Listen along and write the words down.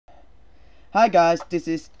Hi guys, this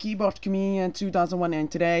is KeyBoardComedian 2001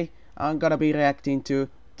 and today I'm gonna be reacting to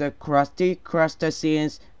the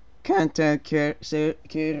Krustacean's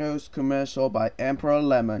Kantankerous commercial by Emperor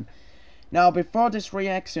Lemon. Now before this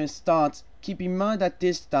reaction starts, keep in mind that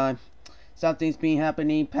this time something's been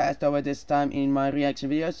happening past over this time in my reaction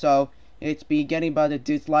video, so it's been getting by the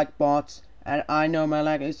dislike bots, and I know my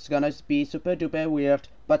lag is gonna be super duper weird,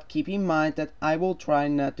 but keep in mind that I will try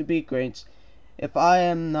not to be cringe. If I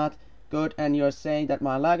am not good and you're saying that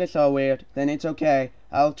my lag is so weird, then it's okay.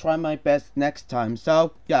 I'll try my best next time.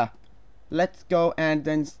 So yeah, let's go and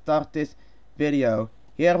then start this video.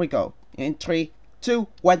 Here we go. In 3, 2,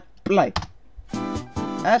 1, play.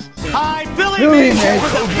 Hi, Billy Mays for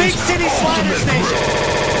the Big City Slider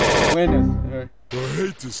Station. Winners. I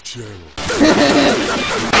hate this channel.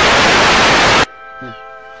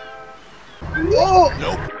 Oh!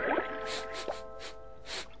 Nope.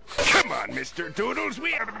 Come on, Mr. Doodles,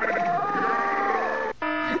 we have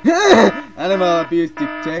Animal abuse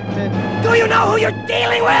detected. Do you know who you're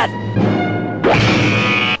dealing with?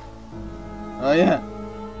 Oh yeah.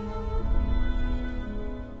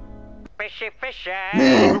 Fishy, fishy.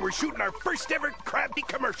 We're shooting our first ever Krabby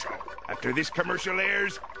commercial. After this commercial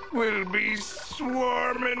airs, we'll be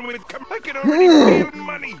swarming with I can already feel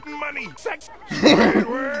money, sex,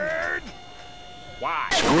 Squidward. Why?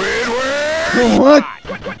 Squidward! What?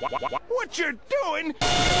 What you're doing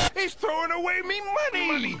is throwing away me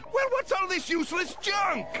money. Well, what's all this useless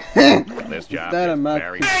junk? This job that is a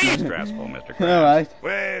very stressful, Mr. Krabs. Alright.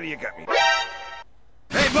 Well, you got me.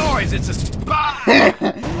 Hey, boys, it's a spy!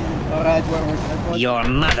 Alright, where was that one? Your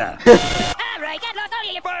mother. Alright, get lost, all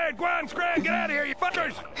of you. Fire, Guan, Scram, get out of here, you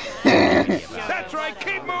fuckers! That's right,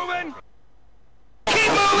 keep moving!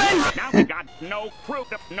 Keep moving. Now we got no crew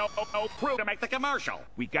to make the commercial.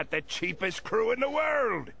 We got the cheapest crew in the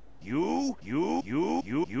world. You, and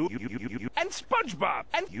SpongeBob,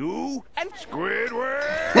 and you, and Squidward.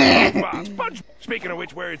 SpongeBob. Speaking of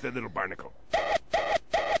which, where is the little barnacle?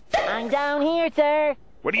 I'm down here, sir.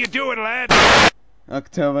 What are you doing, lad?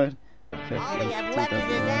 October. All we have left is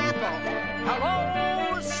this apple.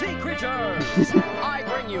 Hello, sea creatures! I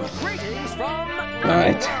bring you greetings from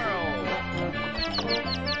Alright. the world.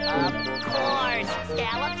 Of course,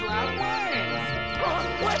 scallops love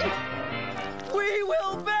worms. Wait! We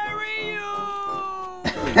will bury you!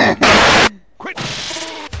 Quit!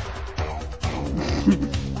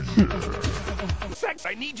 Sex,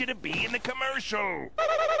 I need you to be in the commercial.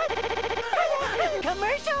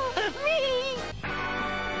 Commercial? Me?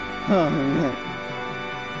 Oh man.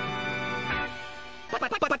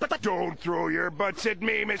 Don't throw your butts at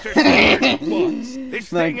me, Mr. Squidward. This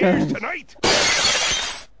thing airs tonight.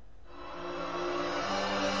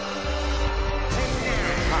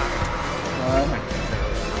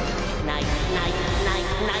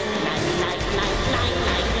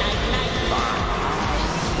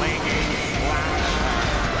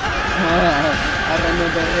 I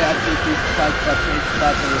remember reacting to Skype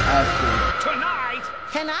battle asking.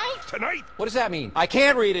 Tonight? What does that mean? I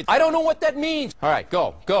can't read it. I don't know what that means. All right,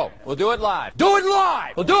 go. We'll do it live. Do it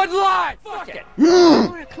live! We'll do it live! Fuck it!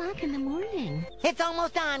 4 o'clock in the morning. It's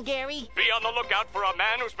almost on, Gary. Be on the lookout for a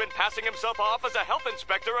man who's been passing himself off as a health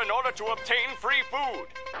inspector in order to obtain free food.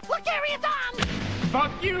 Look, Gary, it's on!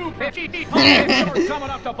 Fuck you, bitchy! You're coming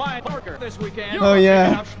up to buy a burger this weekend. Oh,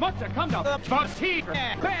 yeah. Schmuck to come to Schmuck's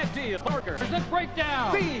Bad deal. Burgers that break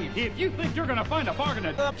down. Feed. If you think you're gonna find a bargain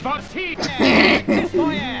at Schmuck's kiss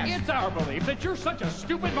my ass. It's our belief that you're such a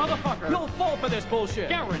stupid motherfucker. You'll fall for this bullshit.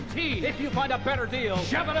 Guaranteed. If you find a better deal,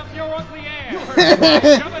 shove it up your ugly ass. You heard me.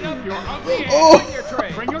 Shove it up your ugly ass. Bring your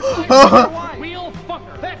tray. Bring your tray. Your wife. We'll fuck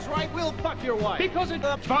her. That's right. We'll fuck your wife. Because it's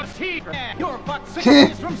Schmuck's You're fucked 6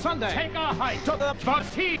 days from Sunday. Take a hike to the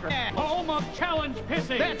Schmuck's home of challenge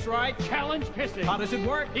pissing. That's right. Challenge pissing. How does it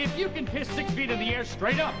work? If you can piss 6 feet in the air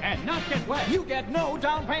straight up and not get wet, you get no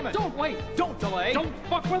down payment. Don't wait. Don't delay. Don't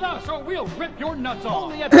fuck with us or we'll rip your nuts off.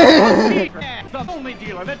 Only at the only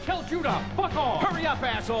dealer that tells you to fuck off. Hurry up,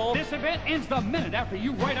 asshole. This event ends the minute after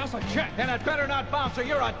you write us a check. And it better not bounce or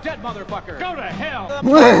you're a dead motherfucker. Go to hell.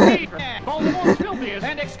 Baltimore's filthiest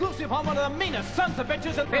and exclusive home of the meanest sons of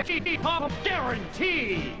bitches and pop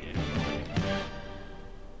guaranteed.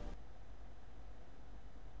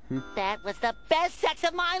 That was the best sex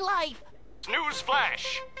of my life. News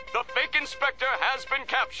flash. The fake inspector has been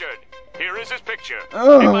captured. Here is his picture.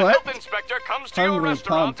 Oh, if a what? health inspector comes to your Hungry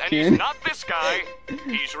restaurant pumpkin. and he's not this guy,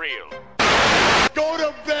 he's real. Go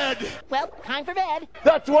to bed! Well, time for bed.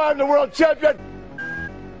 That's why I'm the world champion!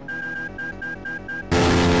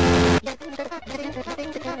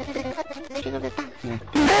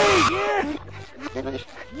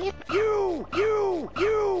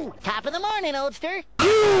 You! Top Top of the morning, oldster.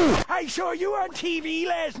 I saw you on TV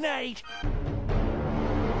last night.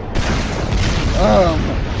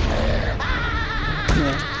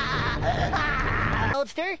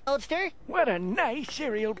 Oldster. What a nice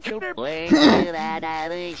serial killer. That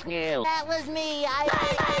was me.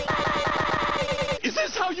 Is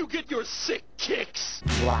this how you get your sick kicks?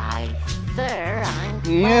 Why, sir, I'm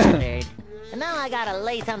flattered. And now I gotta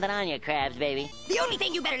lay something on you, Krabs, baby. The only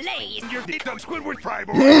thing you better lay is Your deep Squidward fry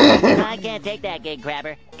boy. I can't take that gig,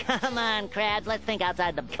 Crabber. Come on, Krabs, let's think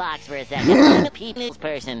outside the box for a second. I'm a people's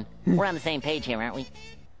person. We're on the same page here, aren't we?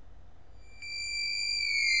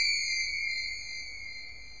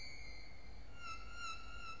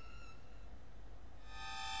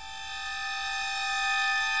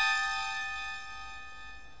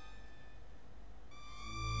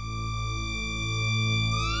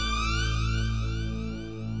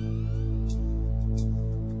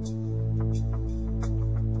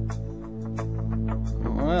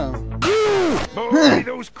 Boy,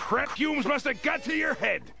 those crap fumes must have got to your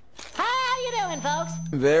head. How you doing, folks?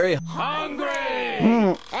 Very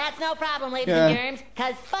Hungry! That's no problem, ladies and germs,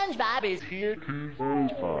 because SpongeBob is here to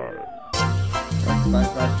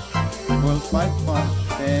SpongeBob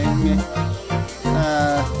thing.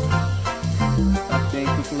 Something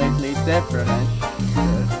completely different.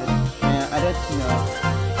 Yeah, I don't know.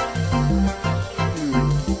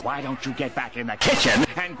 Why don't you get back in the kitchen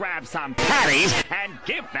and grab some patties and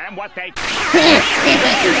give them what they...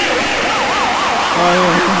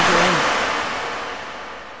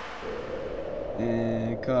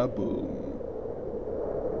 Kaboom.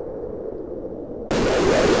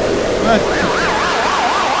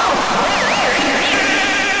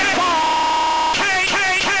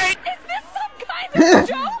 Is this some kind of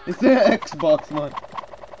joke? It's the Xbox one.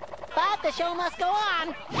 But the show must go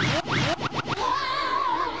on.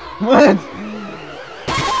 What?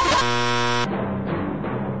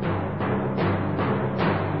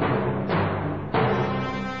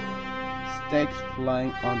 Stakes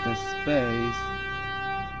flying onto space.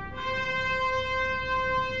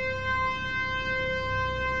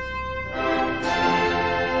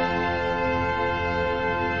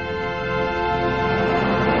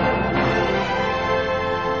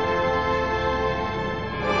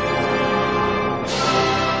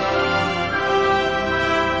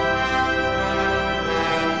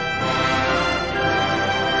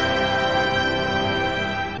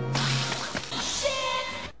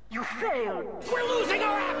 We're losing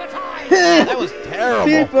our appetite. That was terrible.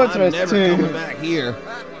 People I'm never 2. coming back here.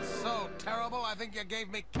 That was so terrible, I think you gave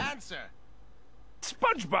me cancer.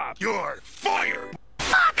 SpongeBob, you're fired.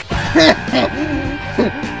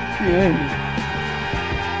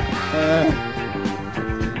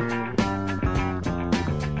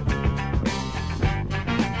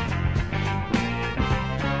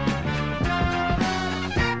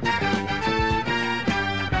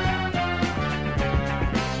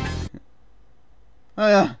 Oh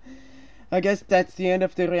yeah, I guess that's the end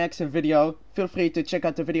of the reaction video. Feel free to check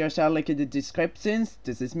out the videos I'll link in the descriptions.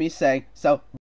 This is me saying, so